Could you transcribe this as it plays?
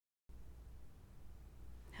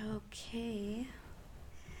Okay.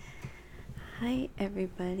 Hi,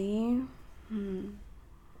 everybody.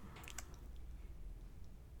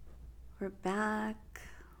 We're back.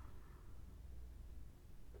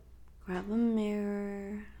 Grab a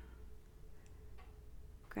mirror.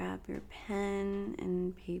 Grab your pen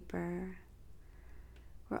and paper.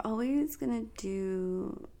 We're always going to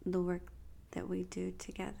do the work that we do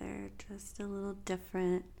together, just a little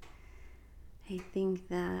different. I think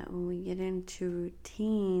that when we get into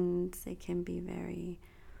routines, it can be very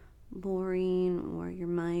boring, or your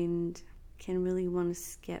mind can really want to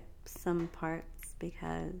skip some parts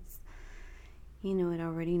because, it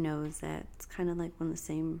already knows that. It's kind of like when the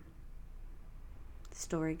same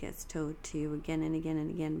story gets told to you again and again and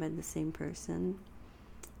again by the same person.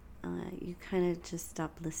 You kind of just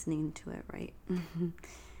stop listening to it, right?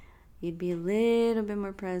 You'd be a little bit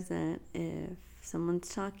more present if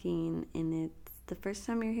someone's talking and it's the first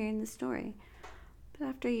time you're hearing the story. But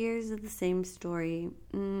after years of the same story,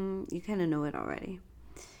 you kind of know it already.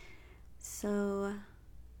 So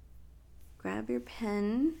grab your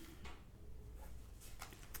pen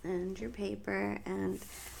and your paper, and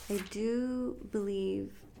I do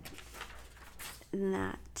believe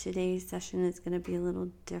that today's session is going to be a little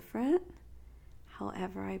different.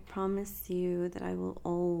 However, I promise you that I will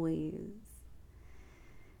always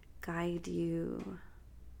guide you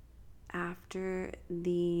after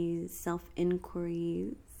these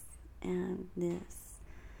self-inquiries and this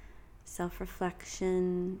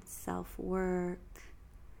self-reflection, self-work,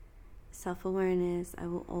 self-awareness. I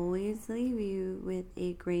will always leave you with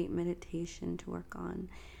a great meditation to work on.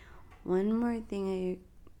 One more thing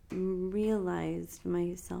I realized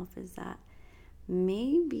myself is that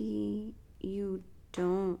maybe you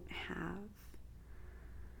don't have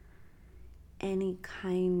any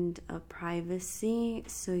kind of privacy,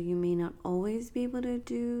 so you may not always be able to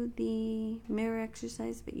do the mirror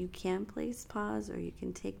exercise, but you can place pause, or you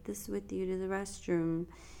can take this with you to the restroom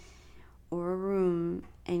or a room,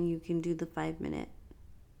 and you can do the 5-minute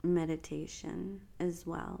meditation as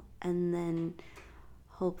well. And then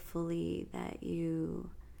hopefully that you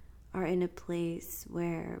are in a place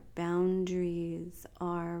where boundaries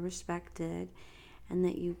are respected and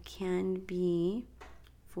that you can be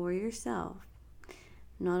for yourself.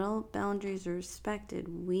 Not all boundaries are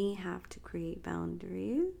respected. We have to create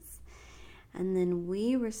boundaries, and then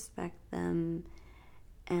we respect them,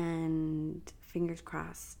 and fingers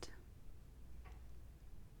crossed,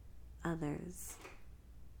 others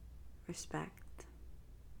respect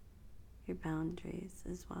your boundaries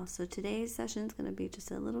as well. So today's session is going to be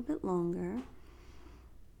just a little bit longer,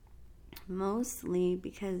 mostly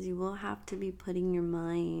because you will have to be putting your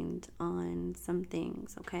mind on some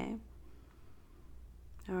things, okay?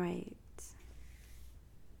 All right.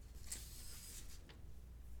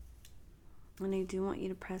 And I do want you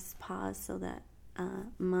to press pause so that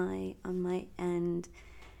on my end,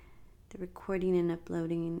 the recording and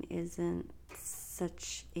uploading isn't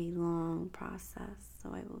such a long process. So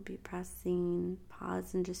I will be pressing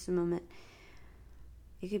pause in just a moment.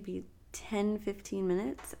 It could be 10-15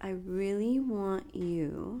 minutes. I really want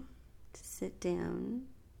you to sit down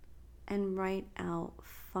and write out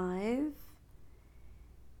 5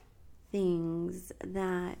 things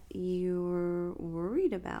that you're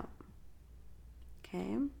worried about.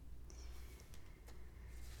 Okay?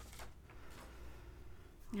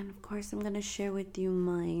 And of course, I'm going to share with you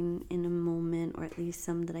mine in a moment, or at least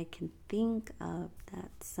some that I can think of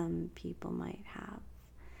that some people might have.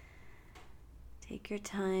 Take your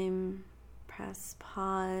time, press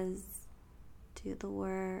pause, do the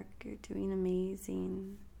work. You're doing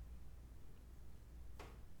amazing.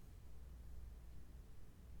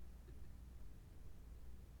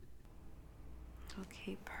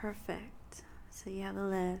 Okay, perfect. So you have a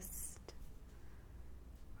list,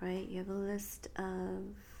 right? You have a list of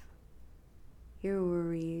your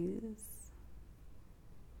worries.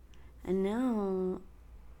 And now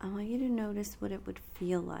I want you to notice what it would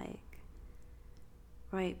feel like,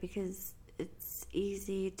 right? Because it's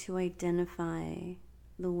easy to identify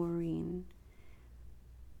the worrying.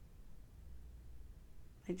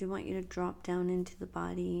 I do want you to drop down into the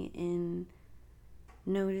body and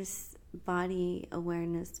notice body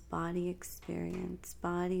awareness, body experience,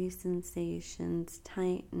 body sensations,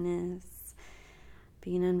 tightness,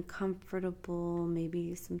 being uncomfortable,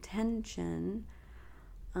 maybe some tension,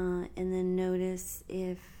 and then notice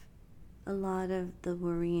if a lot of the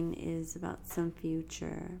worrying is about some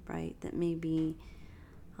future, right, that maybe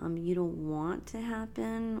you don't want to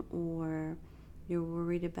happen, or you're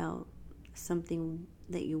worried about something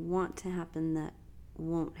that you want to happen that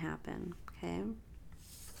won't happen, okay?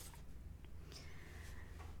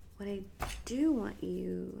 What I do want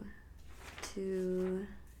you to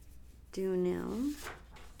do now,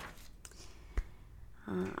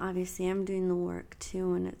 obviously I'm doing the work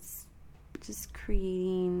too, and it's just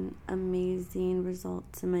creating amazing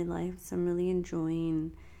results in my life. So I'm really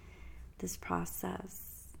enjoying this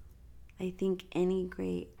process. I think any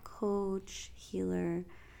great coach, healer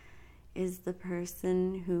is the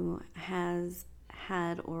person who has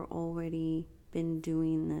had or already been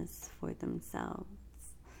doing this for themselves.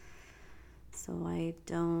 So I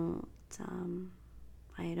don't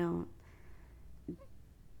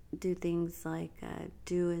do things like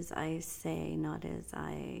do as I say, not as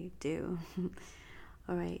I do.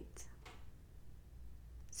 All right.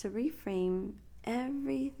 So reframe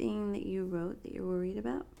everything that you wrote that you're worried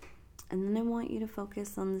about, and then I want you to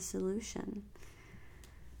focus on the solution.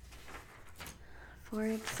 For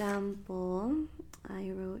example,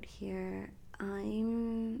 I wrote here,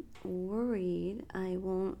 I'm worried I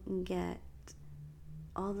won't get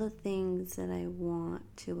all the things that I want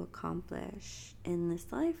to accomplish in this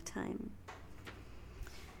lifetime.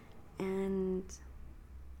 And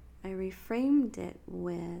I reframed it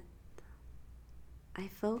with, I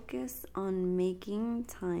focus on making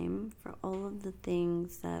time for all of the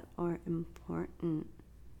things that are important.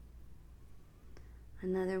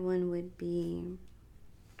 Another one would be,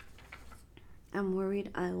 I'm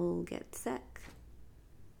worried I will get sick.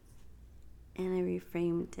 And I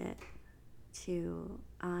reframed it to,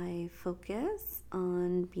 I focus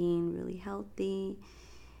on being really healthy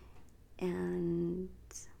and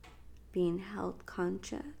being health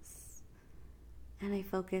conscious. And I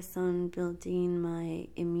focus on building my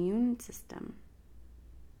immune system.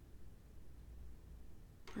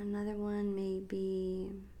 Another one may be,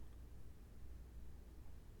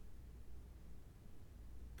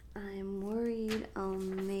 I'm worried I'll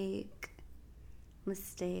make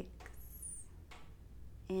mistakes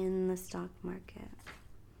in the stock market.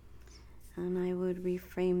 And I would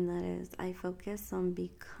reframe that as, I focus on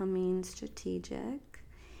becoming strategic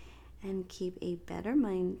and keep a better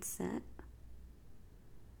mindset,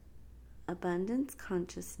 abundance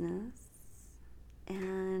consciousness,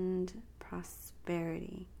 and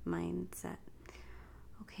prosperity mindset.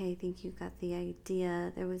 Okay, I think you got the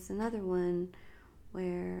idea. There was another one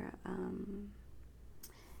where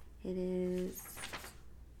it is,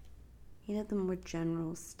 the more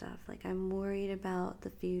general stuff, like I'm worried about the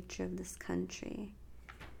future of this country.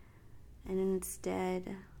 And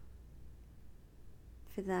instead,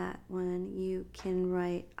 for that one, you can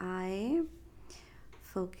write, I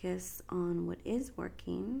focus on what is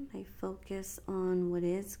working. I focus on what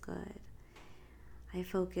is good. I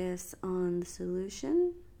focus on the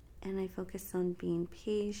solution, and I focus on being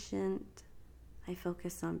patient. I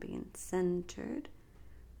focus on being centered,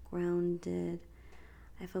 grounded.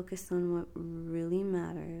 I focus on what really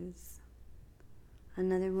matters.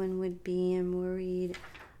 Another one would be, I'm worried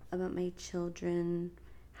about my children,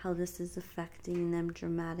 how this is affecting them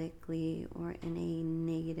dramatically or in a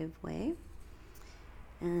negative way.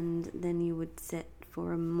 And then you would sit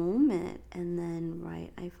for a moment and then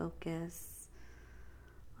write, I focus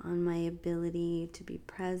on my ability to be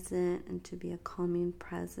present and to be a calming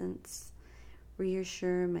presence.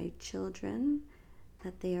 Reassure my children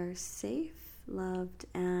that they are safe, loved,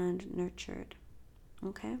 and nurtured.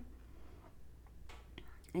 Okay?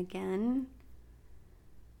 Again,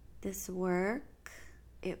 this work,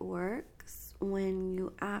 it works when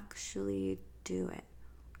you actually do it.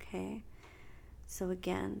 Okay? So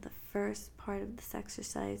again, the first part of this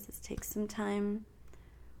exercise is take some time,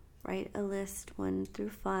 write a list 1 through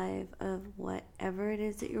 5 of whatever it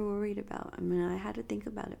is that you're worried about. I mean, I had to think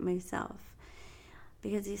about it myself,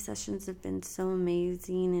 because these sessions have been so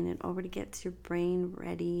amazing, and it already gets your brain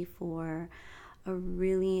ready for a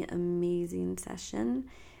really amazing session.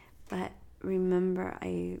 But remember,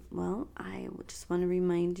 I just want to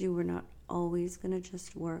remind you, we're not always going to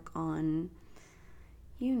just work on,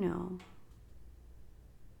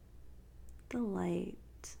 the light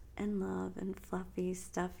and love and fluffy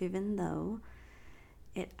stuff, even though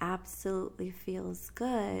it absolutely feels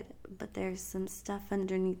good, but there's some stuff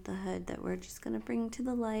underneath the hood that we're just going to bring to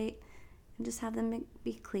the light and just have them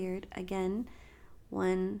be cleared. Again,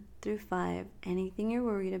 1 through 5, anything you're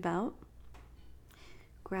worried about,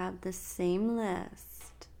 grab the same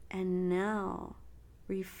list and now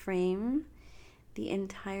reframe the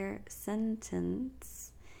entire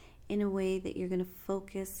sentence in a way that you're going to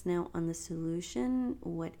focus now on the solution.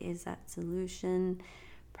 What is that solution?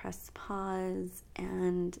 Press pause,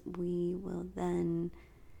 and we will then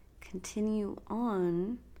continue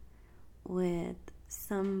on with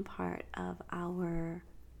some part of our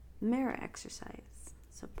mirror exercise.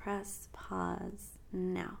 So press pause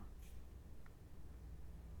now.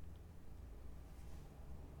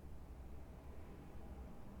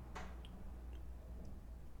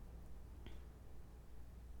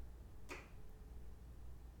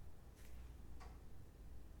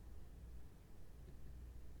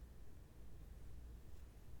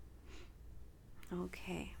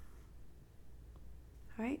 Okay.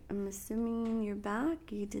 All right, I'm assuming you're back.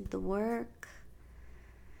 You did the work.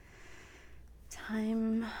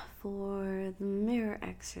 Time for the mirror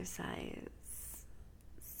exercise.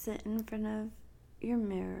 Sit in front of your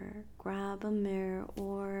mirror. Grab a mirror,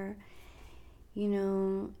 or,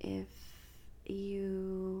 if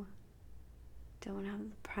you don't have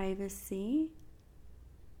the privacy,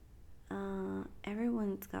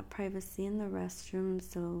 everyone's got privacy in the restroom,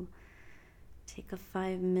 so take a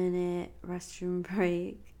 5-minute restroom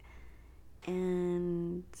break,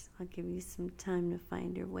 and I'll give you some time to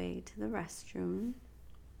find your way to the restroom.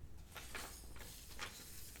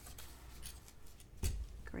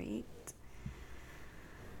 Great.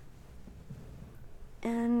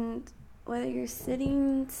 And whether you're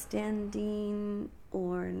sitting, standing,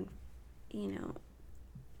 or,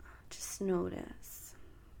 just notice.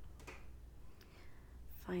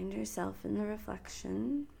 Find yourself in the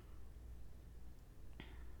reflection.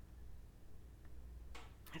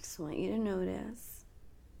 I just want you to notice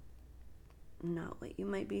not what you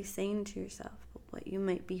might be saying to yourself, but what you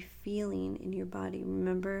might be feeling in your body.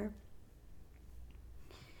 Remember,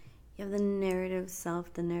 you have the narrative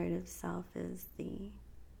self. The narrative self is the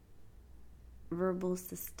verbal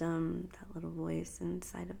system, that little voice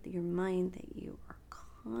inside of your mind that you are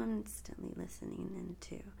constantly listening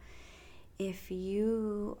into. If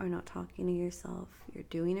you are not talking to yourself, you're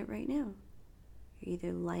doing it right now. You're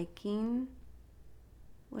either liking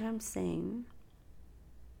what I'm saying,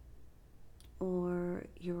 or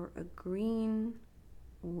you're agreeing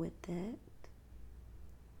with it.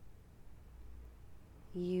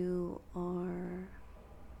 You are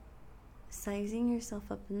sizing yourself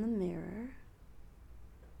up in the mirror,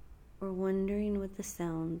 or wondering what the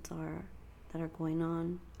sounds are that are going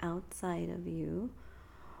on outside of you,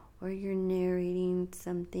 or you're narrating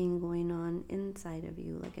something going on inside of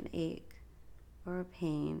you, like an ache or a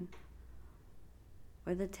pain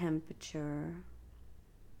or the temperature.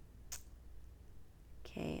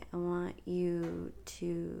 Okay, I want you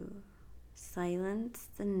to silence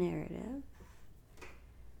the narrative,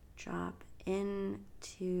 drop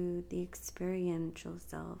into the experiential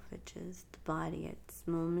self, which is the body. It's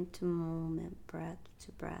moment to moment, breath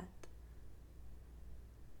to breath,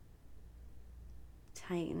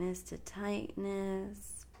 tightness to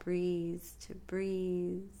tightness, breeze to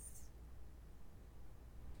breeze.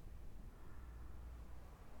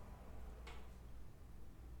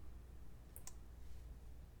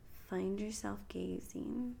 Find yourself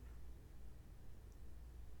gazing,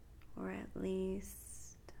 or at least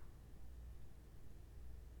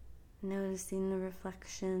noticing the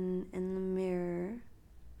reflection in the mirror.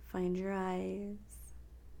 Find your eyes.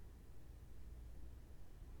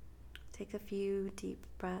 Take a few deep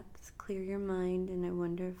breaths, clear your mind, and I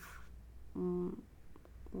wonder if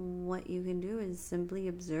what you can do is simply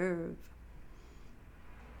observe.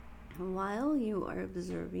 While you are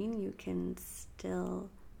observing, you can still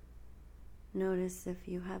notice if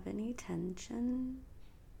you have any tension.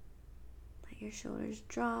 Let your shoulders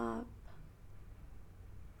drop.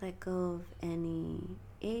 Let go of any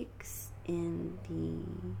aches in the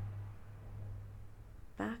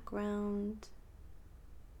background.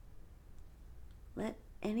 Let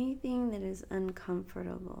anything that is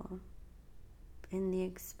uncomfortable in the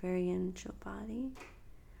experiential body,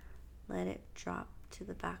 let it drop to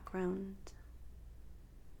the background.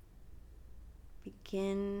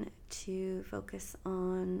 Begin to focus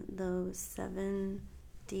on those 7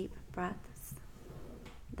 deep breaths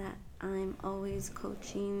that I'm always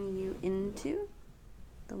coaching you into,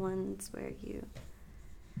 the ones where you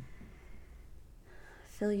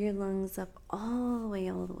fill your lungs up all the way,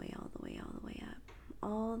 all the way, all the way, all the way up,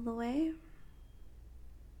 all the way.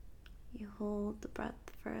 You hold the breath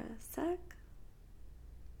for a sec.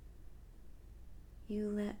 You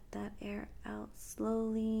let that air out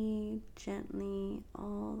slowly, gently,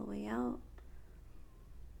 all the way out.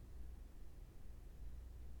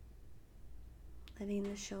 Letting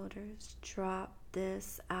the shoulders drop.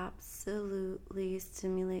 This absolutely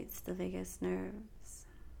stimulates the vagus nerves.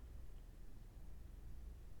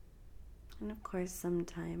 And of course,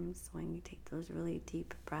 sometimes when you take those really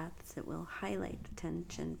deep breaths, it will highlight the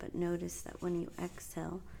tension, but notice that when you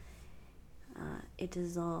exhale, it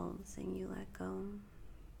dissolves and you let go.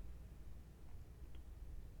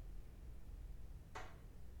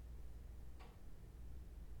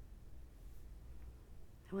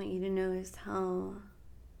 I want you to notice how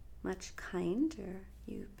much kinder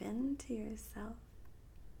you've been to yourself.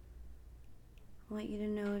 I want you to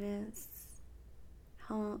notice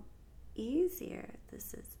how easier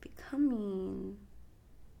this is becoming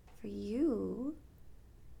for you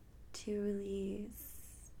to release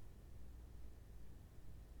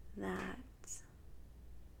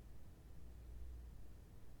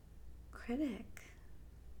critic.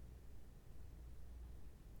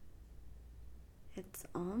 It's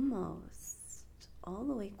almost all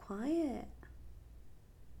the way quiet.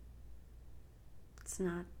 It's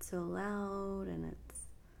not so loud, and it's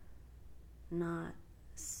not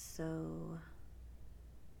so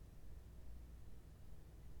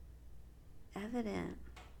evident.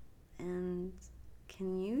 And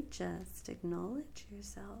can you just acknowledge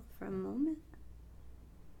yourself for a moment?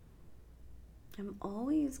 I'm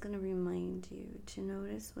always going to remind you to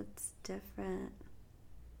notice what's different.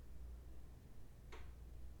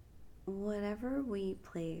 Whatever we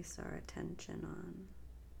place our attention on,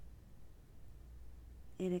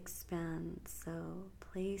 it expands. So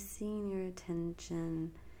placing your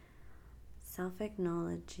attention,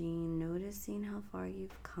 self-acknowledging, noticing how far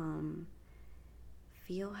you've come.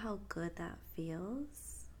 Feel how good that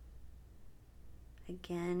feels.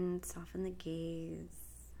 Again, soften the gaze.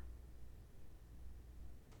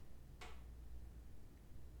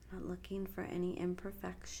 Not looking for any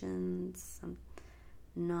imperfections.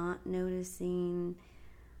 Not noticing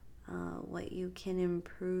what you can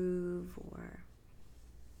improve, or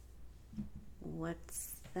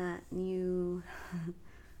what's that new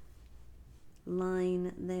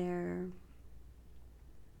line there.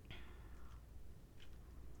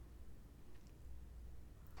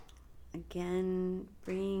 Again,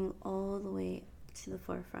 bringing all the way to the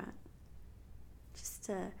forefront. Just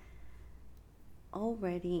a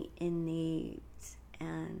already innate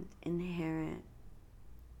and inherent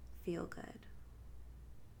feel good.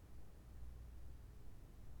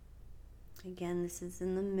 Again, this is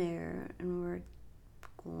in the mirror, and we're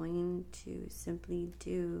going to simply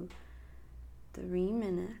do 3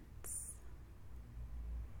 minutes.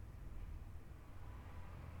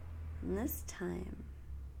 And this time,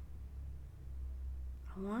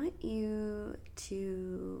 I want you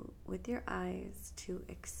to, with your eyes, to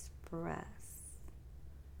express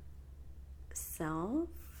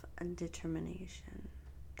self-determination.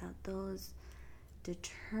 That those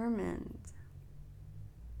determined,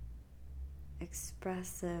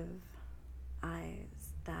 expressive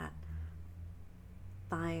eyes, that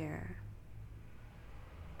fire,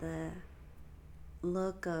 the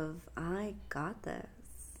look of, I got this,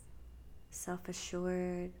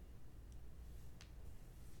 self-assured,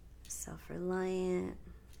 self-reliant,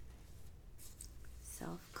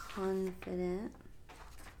 self-confident,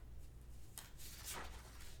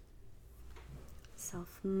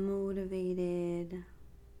 self-motivated,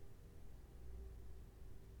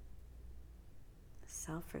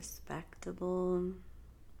 self-respectable,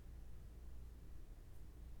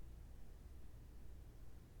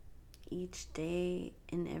 each day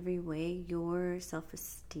in every way, your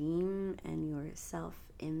self-esteem and your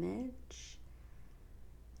self-image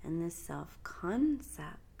and this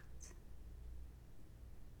self-concept,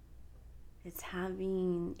 it's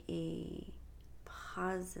having a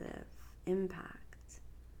positive impact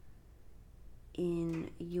in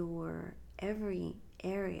your every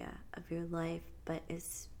area of your life, but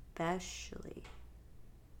especially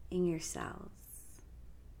in yourselves,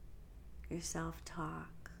 your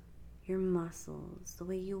self-talk, your muscles, the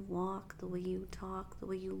way you walk, the way you talk, the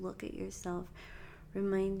way you look at yourself,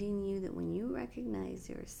 reminding you that when you recognize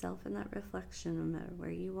yourself in that reflection, no matter where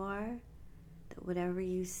you are, that whatever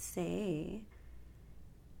you say,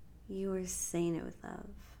 you are saying it with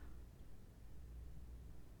love.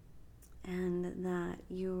 And that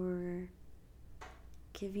you're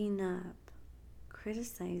giving up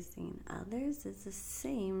criticizing others is the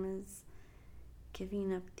same as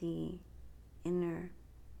giving up the inner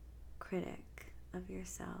critic of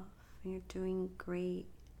yourself. And you're doing great,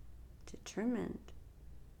 determined.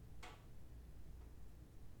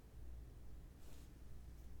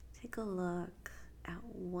 Take a look at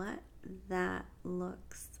what that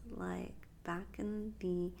looks like back in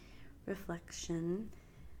the reflection.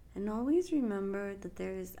 And always remember that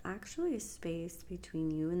there is actually a space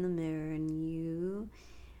between you and the mirror and you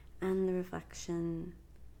and the reflection.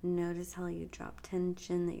 Notice how you drop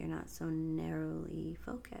tension, that you're not so narrowly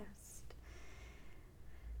focused.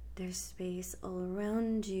 There's space all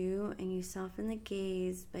around you, and you soften the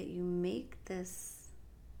gaze, but you make this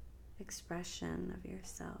expression of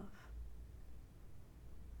yourself.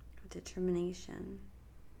 Determination.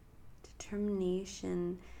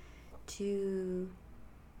 Determination to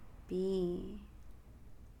be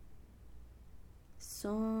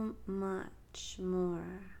so much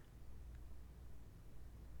more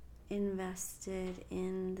invested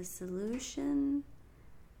in the solution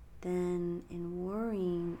than in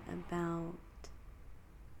worrying about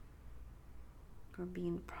or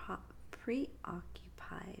being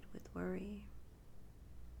preoccupied with worry.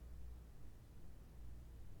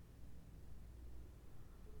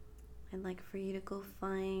 I'd like for you to go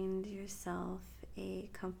find yourself a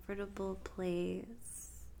comfortable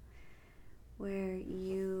place where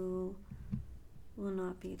you will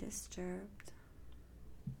not be disturbed.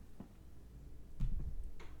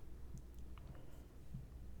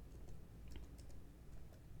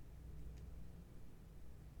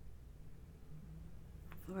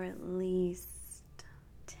 For at least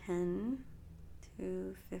 10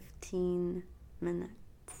 to 15 minutes.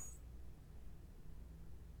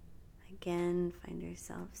 Again, find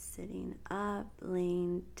yourself sitting up,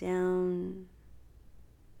 laying down.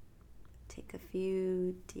 Take a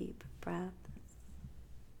few deep breaths.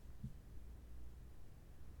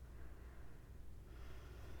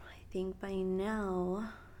 I think by now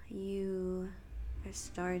you are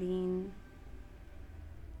starting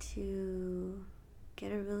to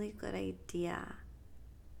get a really good idea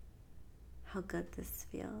how good this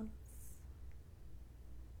feels.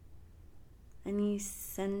 And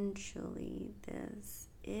essentially, this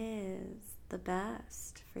is the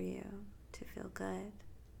best for you to feel good.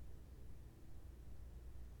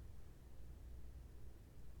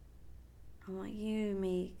 I want you to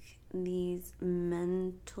make these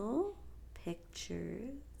mental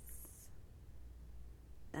pictures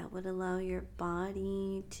that would allow your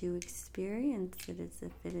body to experience it as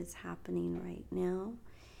if it is happening right now.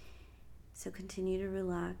 So continue to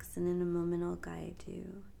relax, and in a moment I'll guide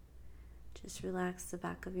you. Just relax the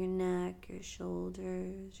back of your neck, your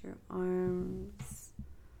shoulders, your arms,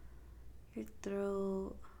 your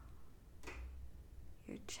throat,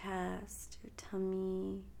 your chest, your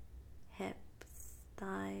tummy, hips,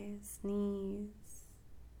 thighs, knees.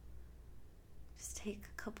 Just take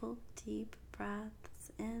a couple deep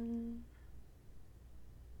breaths in,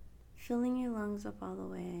 filling your lungs up all the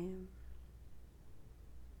way.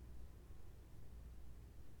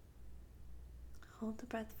 Hold the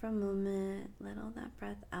breath for a moment, let all that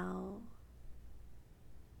breath out.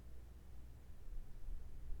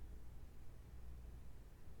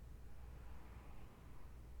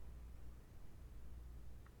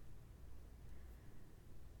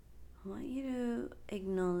 I want you to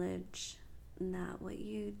acknowledge that what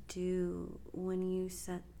you do when you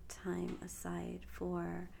set time aside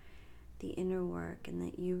for the inner work and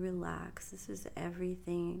that you relax, this is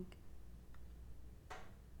everything.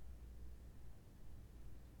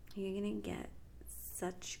 You're going to get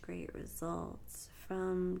such great results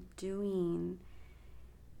from doing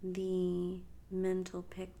the mental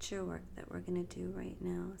picture work that we're going to do right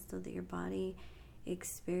now, so that your body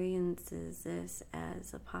experiences this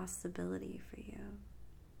as a possibility for you.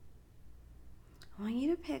 I want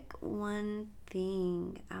you to pick one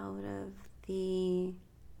thing out of the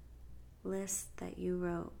list that you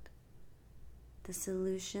wrote, the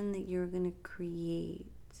solution that you're going to create,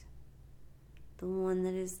 the one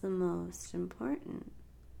that is the most important,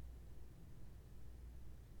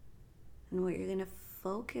 and what you're going to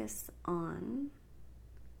focus on,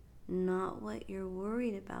 not what you're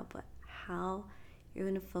worried about, but how you're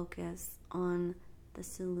going to focus on the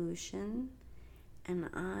solution. And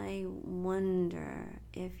I wonder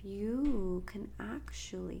if you can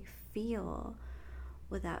actually feel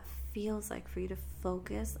what that feels like for you to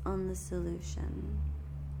focus on the solution.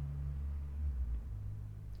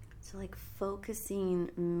 So like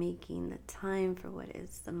focusing, making the time for what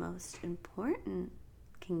is the most important.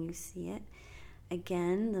 Can you see it?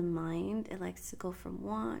 Again, the mind, it likes to go from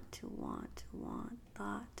want to want to want,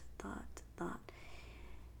 thought to thought to thought.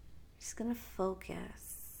 Just gonna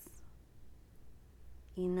focus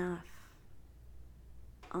enough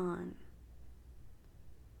on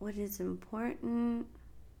what is important,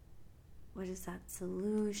 what is that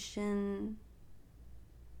solution,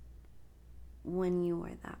 when you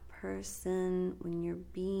are that person, when you're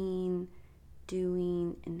being,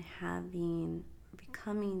 doing, and having, or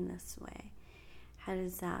becoming this way. How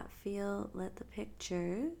does that feel? Let the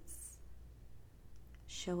pictures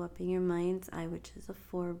show up in your mind's eye, which is a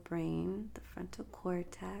forebrain, the frontal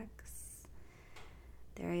cortex.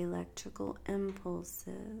 They're electrical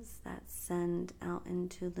impulses that send out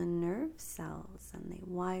into the nerve cells, and they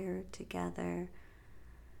wire together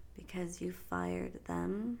because you fired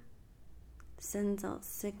them. Sends out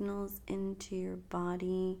signals into your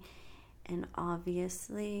body, and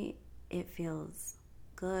obviously it feels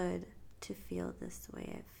good to feel this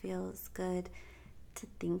way. It feels good to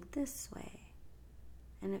think this way,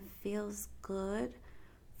 and it feels good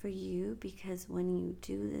for you because when you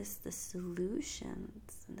do this, the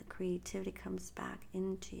solutions and the creativity comes back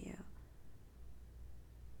into you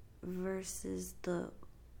versus the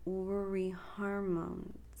worry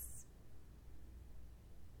hormones.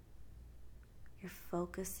 You're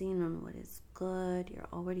focusing on what is good. You're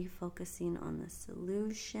already focusing on the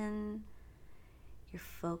solution. You're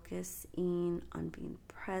focusing on being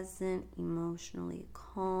present, emotionally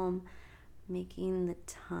calm, making the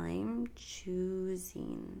time,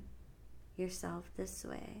 choosing yourself this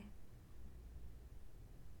way.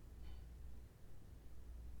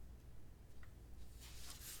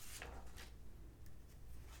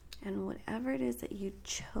 And whatever it is that you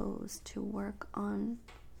chose to work on,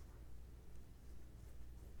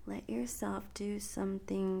 let yourself do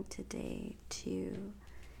something today to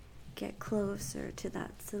get closer to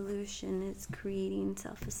that solution. It's creating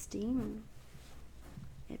self-esteem.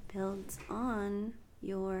 It builds on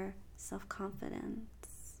your self-confidence.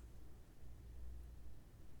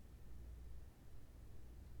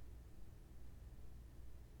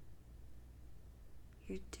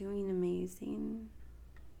 You're doing amazing.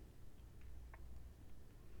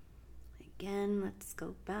 Again, let's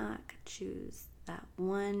go back. Choose that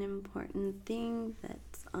one important thing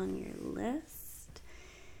that's on your list.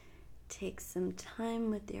 Take some time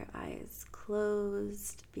with your eyes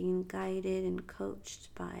closed, being guided and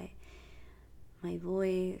coached by my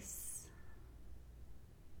voice.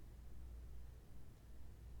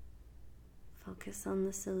 Focus on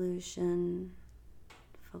the solution.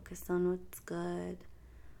 Focus on what's good.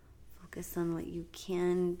 Focus on what you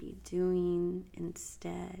can be doing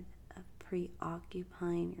instead of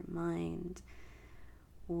preoccupying your mind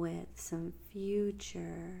with some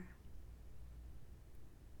future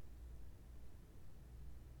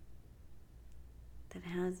that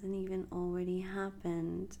hasn't even already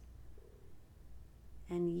happened,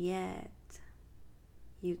 and yet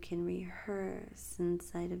you can rehearse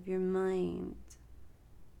inside of your mind,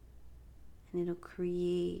 and it'll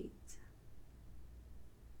create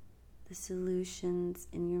the solutions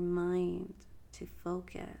in your mind to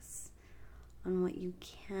focus on what you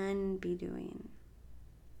can be doing.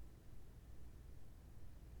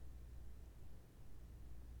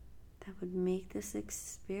 That would make this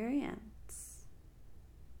experience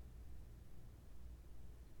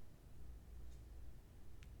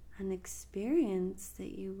an experience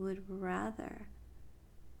that you would rather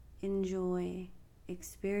enjoy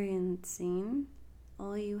experiencing.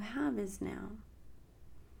 All you have is now.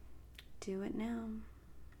 Do it now.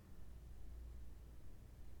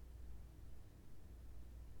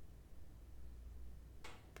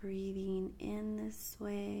 Breathing in this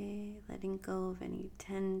way, letting go of any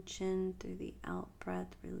tension through the out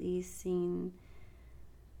breath, releasing.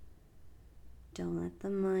 Don't let the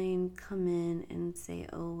mind come in and say,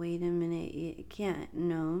 oh, wait a minute, it can't.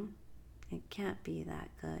 No, it can't be that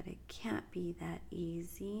good. It can't be that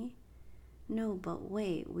easy. No, but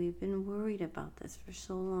wait, we've been worried about this for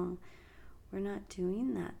so long. We're not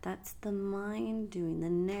doing that. That's the mind doing the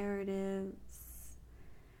narratives.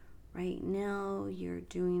 Right now, you're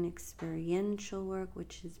doing experiential work,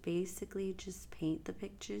 which is basically just paint the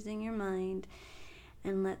pictures in your mind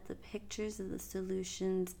and let the pictures of the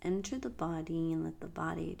solutions enter the body and let the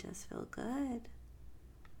body just feel good.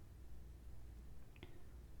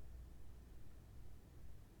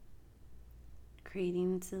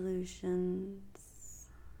 Creating solutions,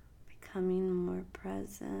 becoming more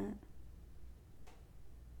present.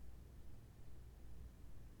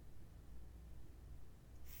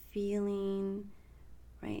 Feeling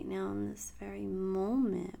right now in this very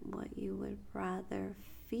moment what you would rather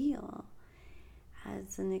feel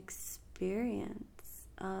as an experience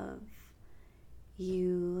of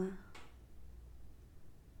you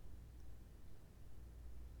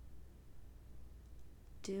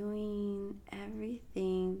doing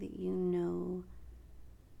everything that you know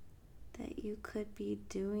that you could be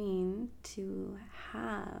doing to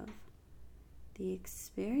have the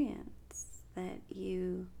experience that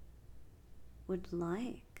you would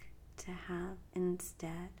like to have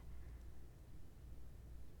instead.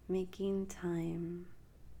 Making time,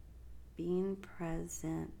 being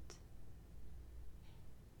present,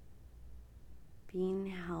 being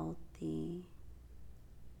healthy,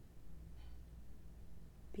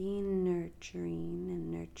 being nurturing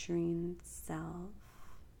and nurturing self,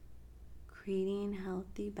 creating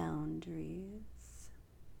healthy boundaries,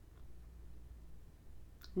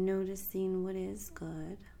 noticing what is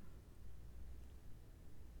good,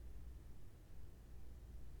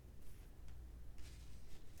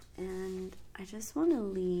 and I just want to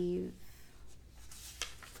leave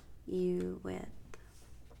you with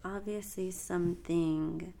obviously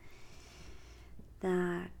something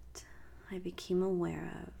that I became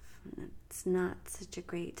aware of. It's not such a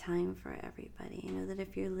great time for everybody. I know that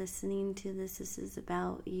if you're listening to this, this is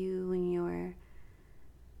about you and your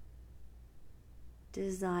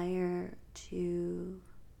desire to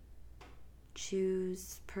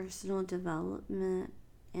choose personal development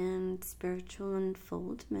and spiritual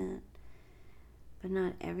unfoldment, but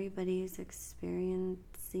not everybody is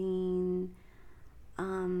experiencing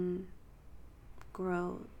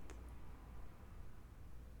growth.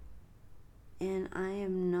 And I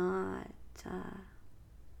am not,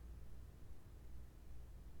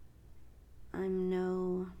 I'm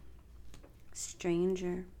no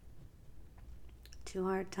stranger to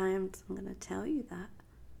hard times. I'm going to tell you that.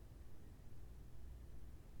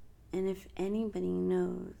 And if anybody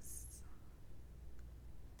knows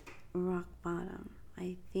rock bottom,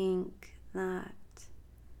 I think that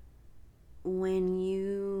when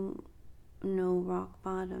you know rock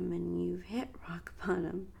bottom and you've hit rock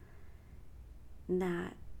bottom,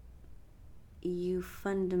 that you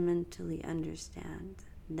fundamentally understand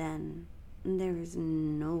then there is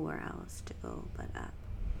nowhere else to go but up.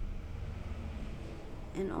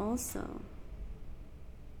 And also,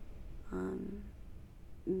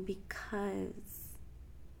 because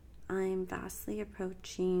I'm vastly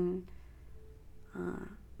approaching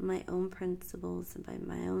my own principles and by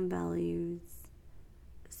my own values,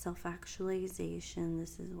 self-actualization,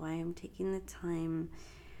 this is why I'm taking the time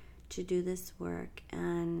to do this work.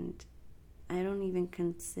 And I don't even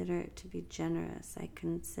consider it to be generous. I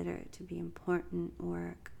consider it to be important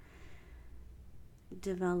work.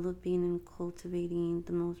 Developing and cultivating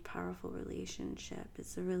the most powerful relationship.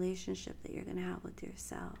 It's a relationship that you're going to have with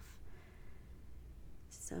yourself.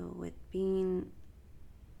 So with being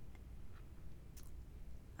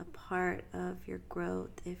a part of your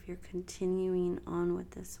growth, if you're continuing on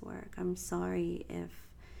with this work, I'm sorry if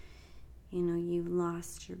you've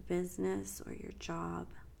lost your business or your job,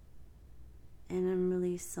 and I'm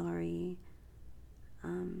really sorry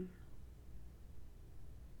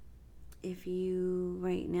if you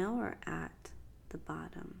right now are at the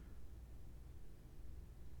bottom.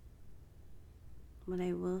 But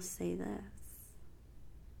I will say this: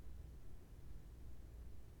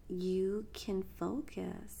 you can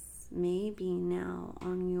focus maybe now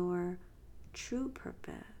on your true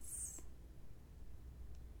purpose,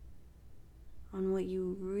 on what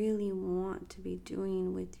you really want to be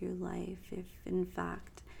doing with your life, if in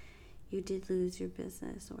fact you did lose your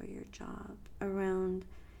business or your job around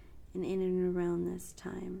and in and around this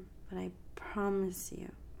time. But I promise you,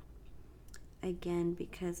 again,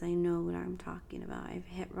 because I know what I'm talking about, I've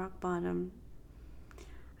hit rock bottom,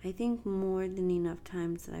 I think more than enough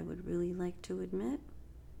times that I would really like to admit.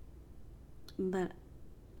 But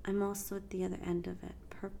I'm also at the other end of it.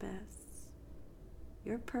 Purpose.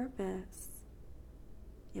 Your purpose.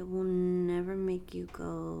 It will never make you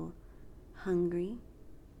go hungry,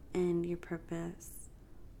 and your purpose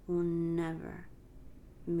will never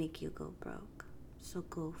make you go broke. So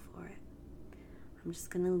go for it. I'm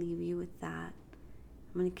just going to leave you with that.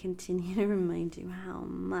 I'm going to continue to remind you how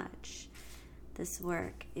much this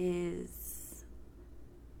work is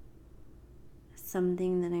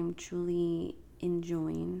something that I'm truly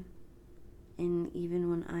enjoying. And even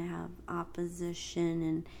when I have opposition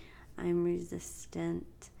and I'm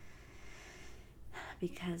resistant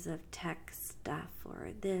because of tech stuff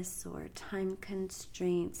or this or time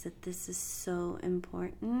constraints, that this is so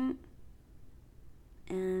important.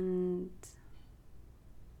 And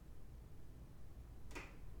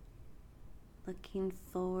looking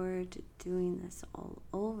forward to doing this all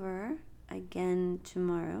over again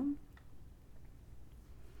tomorrow.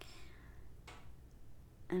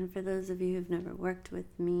 And for those of you who've never worked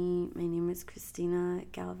with me, my name is Christina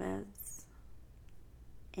Galvez,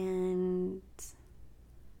 and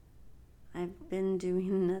I've been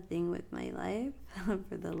doing nothing with my life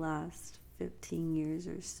for the last 15 years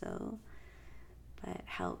or so, but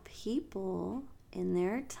help people in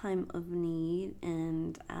their time of need.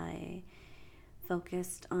 And I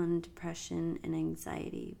focused on depression and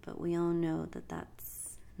anxiety, but we all know that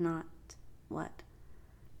that's not what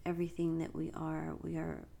everything that we are. We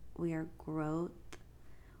are growth,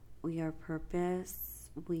 we are purpose,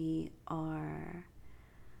 we are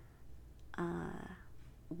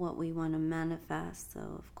what we want to manifest. So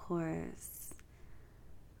of course,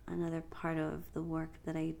 another part of the work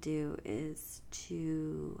that I do is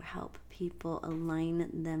to help people align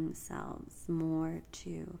themselves more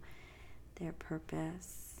to their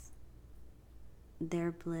purpose,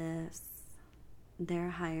 their bliss, their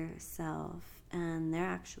higher self, and their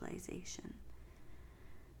actualization.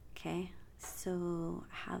 Okay, so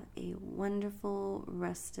have a wonderful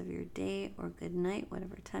rest of your day or good night,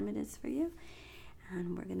 whatever time it is for you.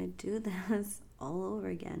 And we're going to do this all over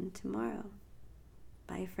again tomorrow.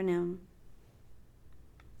 Bye for now.